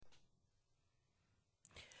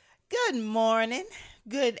Good morning,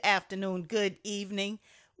 good afternoon, good evening,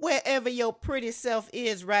 wherever your pretty self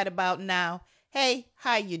is right about now. Hey,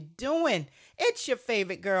 how you doing? It's your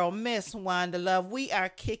favorite girl, Miss Wanda Love. We are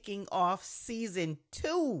kicking off season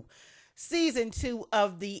two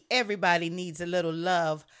of the Everybody Needs a Little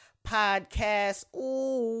Love podcast.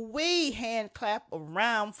 Ooh, we hand clap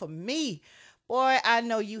around for me. Boy, I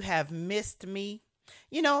know you have missed me.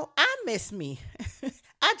 I miss me.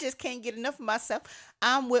 I just can't get enough of myself.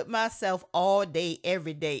 I'm with myself all day,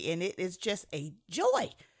 every day, and it is just a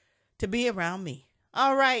joy to be around me.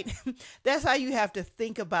 All right. That's how you have to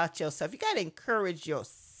think about yourself. You got to encourage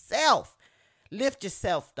yourself. Lift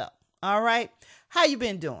yourself up. All right. How you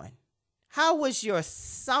been doing? How was your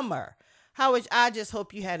summer? I just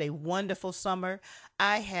hope you had a wonderful summer.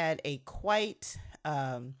 I had a had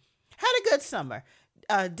a good summer.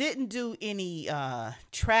 Didn't do any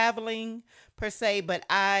traveling per se, but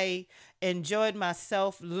I enjoyed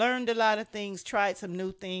myself, learned a lot of things, tried some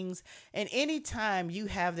new things. And anytime you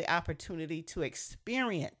have the opportunity to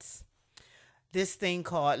experience this thing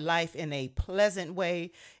called life in a pleasant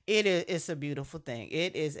way, it's a beautiful thing.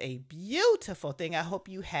 It is a beautiful thing. I hope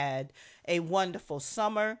you had a wonderful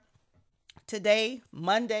summer. Today,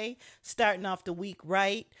 Monday, starting off the week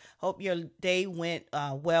right. Hope your day went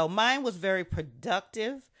well. Mine was very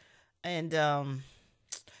productive, and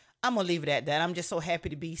I'm going to leave it at that. I'm just so happy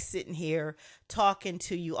to be sitting here talking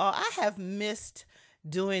to you all. I have missed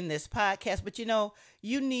doing this podcast, but you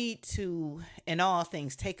need to, in all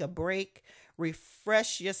things, take a break,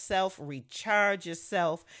 refresh yourself, recharge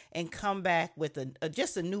yourself, and come back with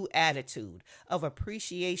just a new attitude of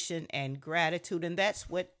appreciation and gratitude. And that's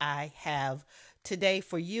what I have today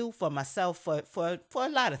for you, for myself, for a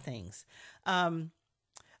lot of things. I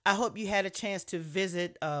hope you had a chance to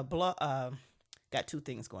visit blog. Got two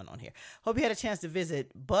things going on here. Hope you had a chance to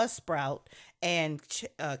visit Buzzsprout and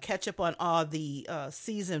catch up on all the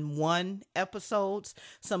season 1 episodes.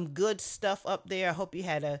 Some good stuff up there. I hope you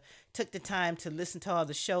took the time to listen to all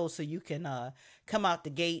the shows so you can come out the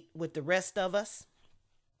gate with the rest of us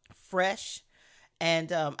fresh.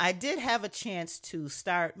 And I did have a chance to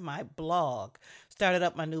start my blog. Started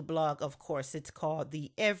up my new blog, of course. It's called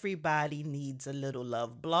the Everybody Needs a Little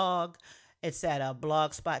Love blog. It's at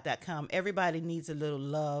blogspot.com. Everybody needs a little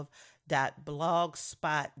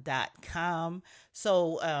love.blogspot.com.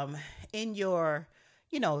 So in your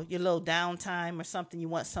little downtime or something, you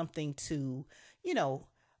want something to,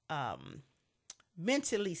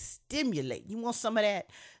 mentally stimulate. You want some of that?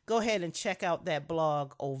 Go ahead and check out that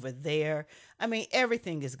blog over there. I mean,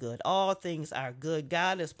 everything is good. All things are good.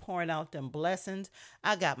 God is pouring out them blessings.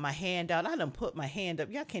 I got my hand out. I done put my hand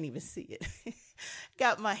up. Y'all can't even see it.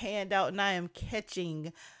 Got my hand out and I am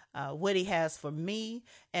catching what he has for me.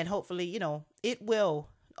 And hopefully, it will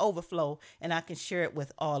overflow and I can share it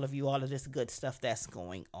with all of you, all of this good stuff that's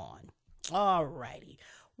going on. All righty.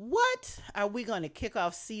 What are we going to kick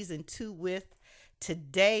off season 2 with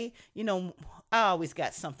today? I always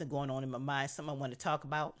got something going on in my mind, something I want to talk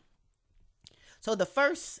about. So the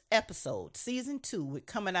first episode, season 2, we're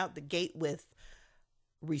coming out the gate with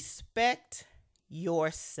respect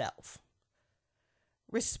yourself.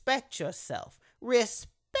 Respect yourself.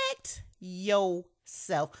 Respect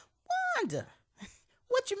yourself. Wanda,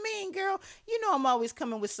 what you mean, girl? I'm always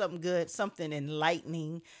coming with something good, something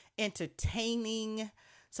enlightening, entertaining,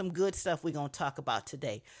 some good stuff we're going to talk about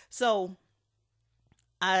today. So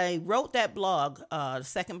I wrote that blog, the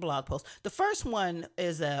second blog post. The first one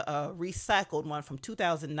is a recycled one from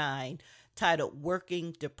 2009 titled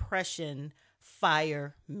Working Depression,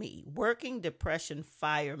 Fire Me. Working Depression,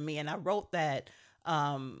 Fire Me. And I wrote that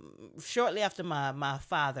shortly after my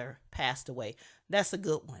father passed away. That's a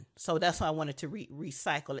good one. So that's why I wanted to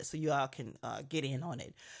recycle it so you all can get in on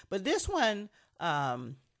it. But this one I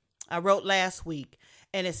wrote last week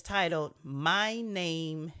and it's titled My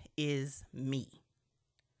Name is Me.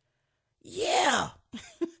 Yeah.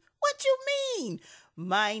 What you mean?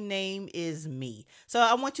 My name is me. So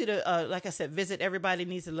I want you to, like I said, visit Everybody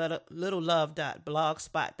Needs a Little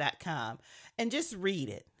Love.blogspot.com and just read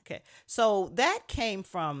it. Okay. So that came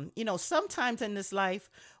from, sometimes in this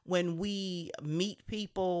life when we meet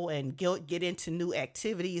people and get into new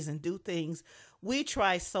activities and do things, we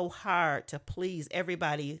try so hard to please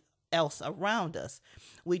everybody else around us.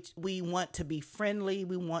 We want to be friendly.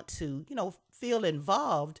 We want to, feel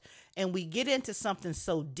involved, and we get into something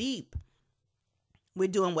so deep. We're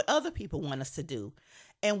doing what other people want us to do,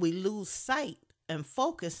 and we lose sight and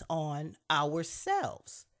focus on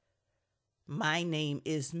ourselves. My name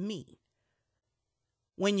is me.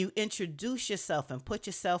 When you introduce yourself and put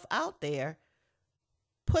yourself out there,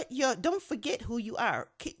 don't forget who you are.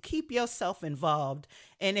 Keep yourself involved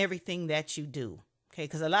in everything that you do. Okay,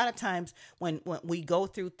 because a lot of times when we go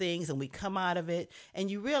through things and we come out of it and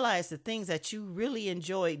you realize the things that you really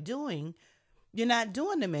enjoy doing, you're not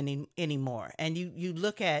doing them anymore. And you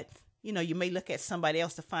look at, you may look at somebody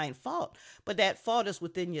else to find fault, but that fault is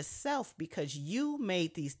within yourself because you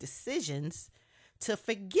made these decisions to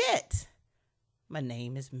forget my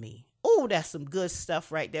name is me. Oh, that's some good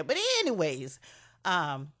stuff right there. But anyways,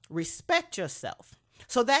 respect yourself.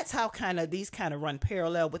 So that's how these kind of run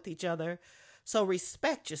parallel with each other. So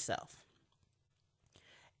respect yourself.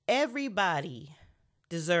 Everybody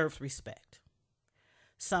deserves respect.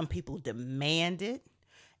 Some people demand it.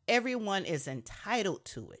 Everyone is entitled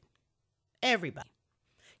to it. Everybody.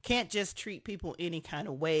 Can't just treat people any kind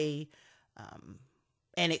of way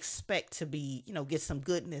and expect to be, get some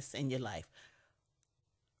goodness in your life.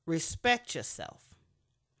 Respect yourself.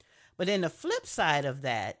 But then the flip side of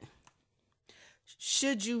that,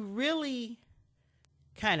 should you really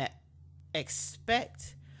kind of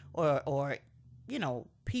expect or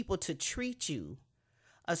people to treat you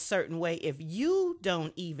a certain way if you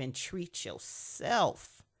don't even treat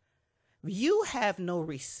yourself? You have no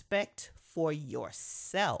respect for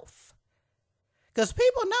yourself. Because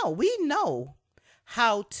we know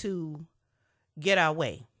how to get our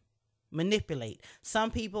way, manipulate. Some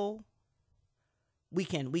people we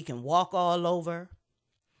can walk all over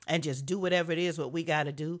and just do whatever it is what we got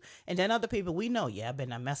to do. And then other people we know, I better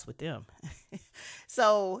not mess with them.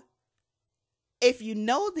 So if you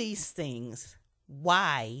know these things,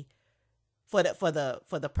 why for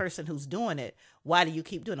the person who's doing it, why do you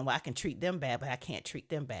keep doing it? Well, I can treat them bad, but I can't treat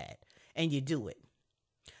them bad. And you do it.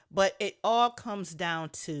 But it all comes down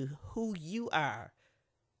to who you are.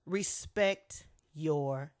 Respect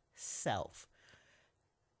yourself.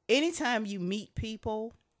 Anytime you meet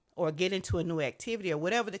people or get into a new activity or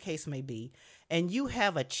whatever the case may be, and you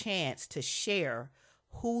have a chance to share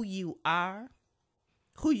who you are,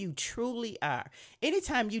 who you truly are.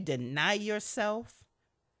 Anytime you deny yourself,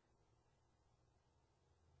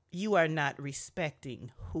 you are not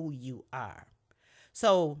respecting who you are.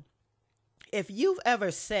 So if you've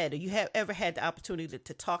ever said, or you have ever had the opportunity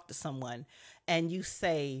to talk to someone and you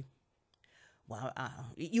say, well,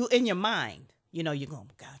 you in your mind, you're going,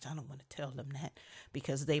 gosh, I don't want to tell them that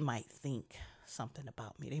because they might think something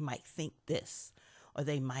about me. They might think this, or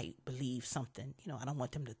they might believe something. I don't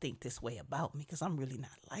want them to think this way about me because I'm really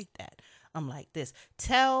not like that. I'm like this.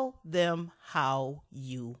 Tell them how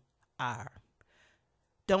you are.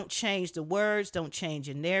 Don't change the words. Don't change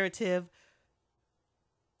your narrative.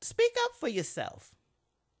 Speak up for yourself.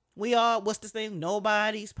 What's this thing?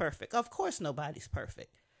 Nobody's perfect. Of course, nobody's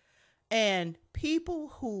perfect. And people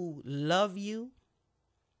who love you,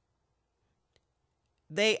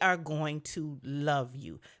 they are going to love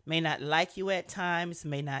you. May not like you at times,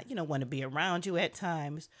 may not, want to be around you at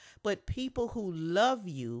times, but people who love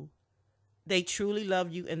you, they truly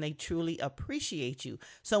love you and they truly appreciate you.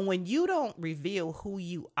 So when you don't reveal who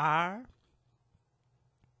you are,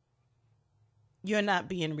 you're not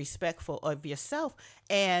being respectful of yourself.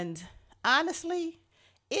 And honestly,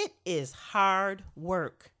 it is hard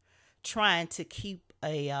work trying to keep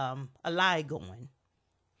a lie going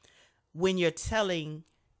when you're telling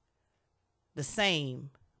the same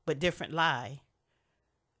but different lie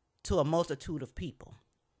to a multitude of people.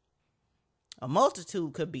 A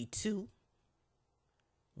multitude could be 2,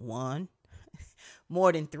 1,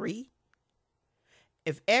 more than 3.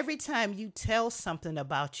 If every time you tell something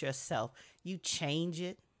about yourself, you change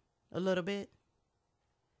it a little bit,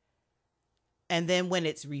 and then when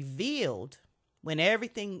it's revealed, when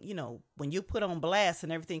everything, when you put on blast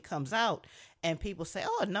and everything comes out and people say,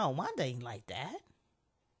 oh, no, Wanda ain't like that.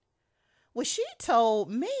 Well, she told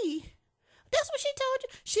me. That's what she told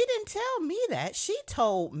you. She didn't tell me that. She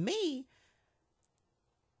told me.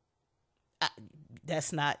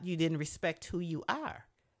 That's not, you didn't respect who you are.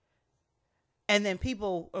 And then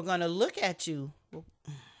people are going to look at you. Well,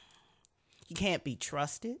 you can't be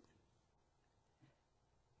trusted.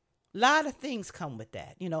 A lot of things come with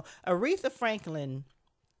that. Aretha Franklin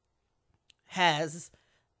has,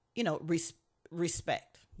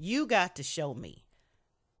 respect. You got to show me.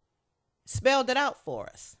 Spelled it out for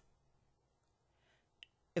us.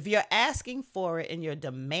 If you're asking for it and you're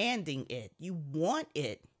demanding it, you want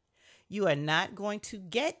it, you are not going to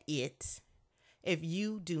get it if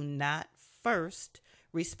you do not first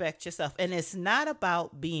respect yourself. And it's not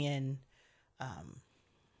about being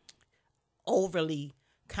overly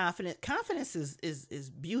confident. Confidence is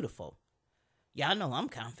beautiful. Y'all know I'm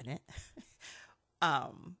confident.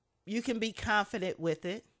 You can be confident with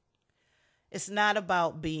it. It's not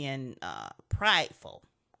about being prideful.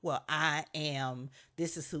 well,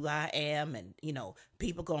 this is who I am, and,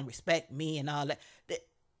 people going to respect me and all that.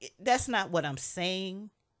 That's not what I'm saying.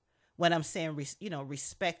 When I'm saying,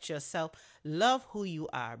 respect yourself, love who you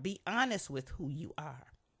are, be honest with who you are.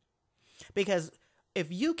 Because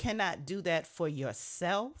if you cannot do that for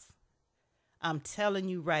yourself, I'm telling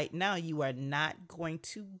you right now, you are not going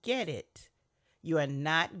to get it. You are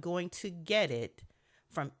not going to get it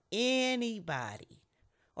from anybody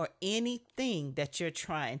or anything that you're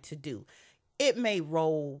trying to do. It may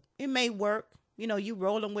roll, it may work. You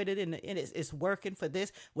rolling with it and it's working for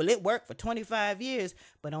this. Well, it worked for 25 years,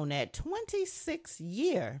 but on that 26th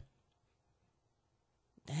year,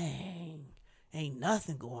 dang, ain't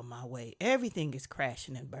nothing going my way. Everything is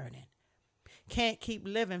crashing and burning. Can't keep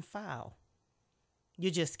living foul. You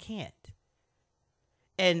just can't.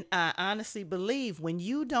 And I honestly believe if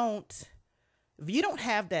you don't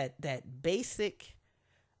have that basic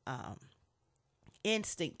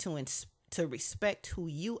instinct to respect who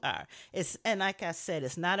you are, and like I said,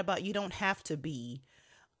 it's not about, you don't have to be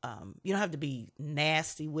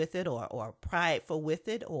nasty with it or prideful with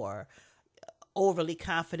it or overly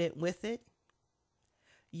confident with it.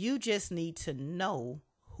 You just need to know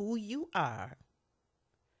who you are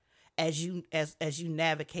as you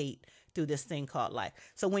navigate through this thing called life.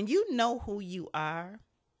 So when you know who you are,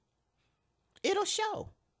 it'll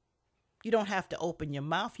show. You don't have to open your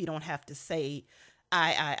mouth. You don't have to say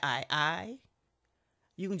I.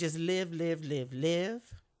 You can just live.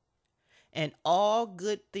 And all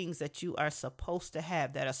good things that you are supposed to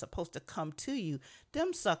have, that are supposed to come to you,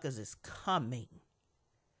 them suckers is coming.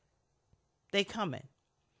 They coming.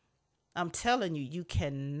 I'm telling you, you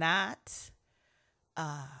cannot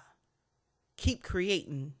keep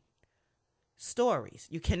creating stories.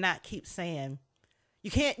 You cannot keep saying,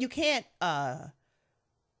 you can't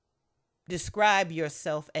describe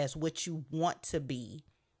yourself as what you want to be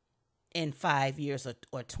in 5 years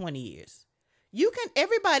or 20 years.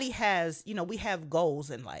 Everybody has, we have goals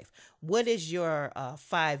in life. What is your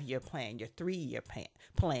 5-year plan, your 3-year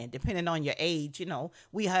plan, depending on your age?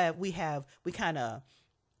 We kind of,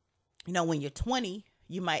 when you're 20,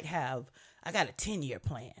 you might have, I got a 10-year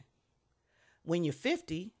plan. When you're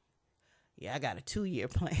 50, I got a 2-year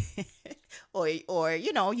plan. or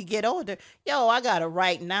you get older, I got a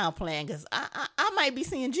right now plan, because I might be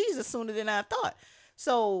seeing Jesus sooner than I thought.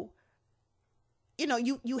 So,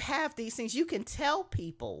 you have these things. You can tell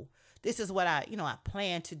people, this is what I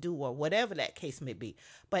plan to do, or whatever that case may be.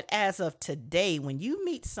 But as of today, when you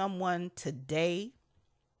meet someone today,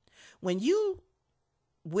 when you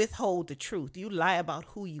withhold the truth, you lie about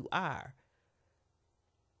who you are,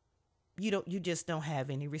 you just don't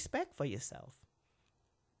have any respect for yourself.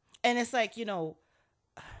 And it's like, you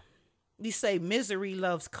say misery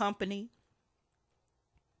loves company.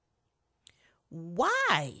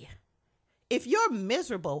 Why? If you're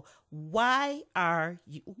miserable, why are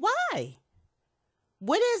you? Why?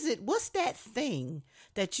 What is it? What's that thing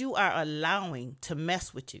that you are allowing to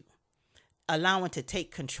mess with you? Allowing to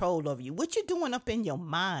take control over you? What you doing up in your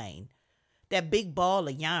mind? That big ball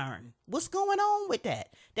of yarn. What's going on with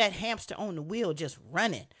that? That hamster on the wheel just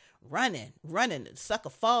running. The sucker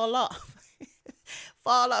fall off.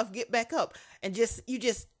 Fall off, get back up. And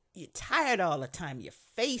you're tired all the time. Your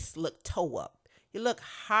face look toe up. You look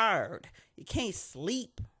hard. You can't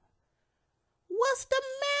sleep. What's the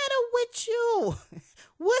matter with you?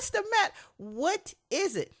 What's the matter? What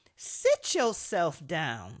is it? Sit yourself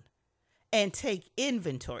down and take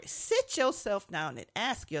inventory. Sit yourself down and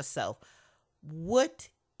ask yourself, what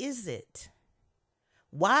is it?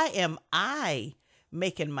 Why am I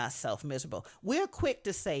making myself miserable? We're quick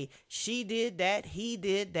to say, she did that, he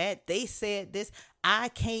did that, they said this, I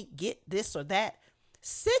can't get this or that.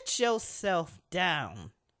 Sit yourself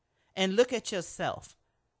down and look at yourself.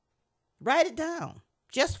 Write it down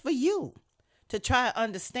just for you to try to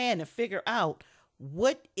understand and figure out,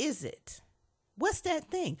 what is it? What's that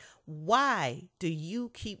thing? Why do you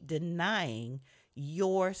keep denying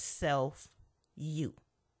yourself you?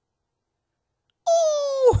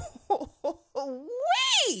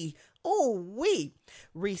 We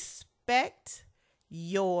respect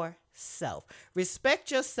yourself. Respect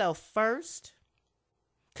yourself first.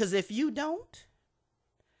 Because if you don't,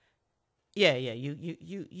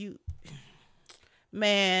 you,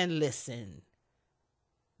 man, listen,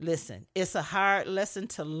 it's a hard lesson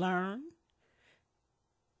to learn,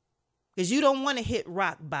 because you don't want to hit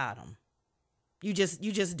rock bottom. You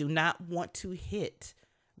just do not want to hit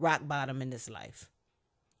rock bottom in this life,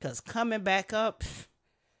 because coming back up,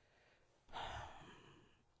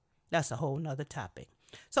 that's a whole nother topic.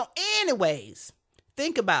 So anyways,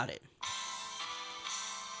 think about it.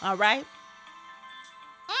 All right.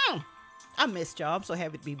 I missed y'all. I'm so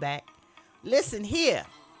happy to be back. Listen here.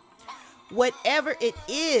 Whatever it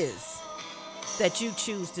is that you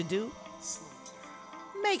choose to do,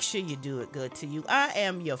 make sure you do it good to you. I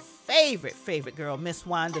am your favorite girl, Miss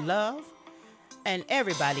Wanda Love, and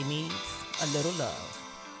everybody needs a little love.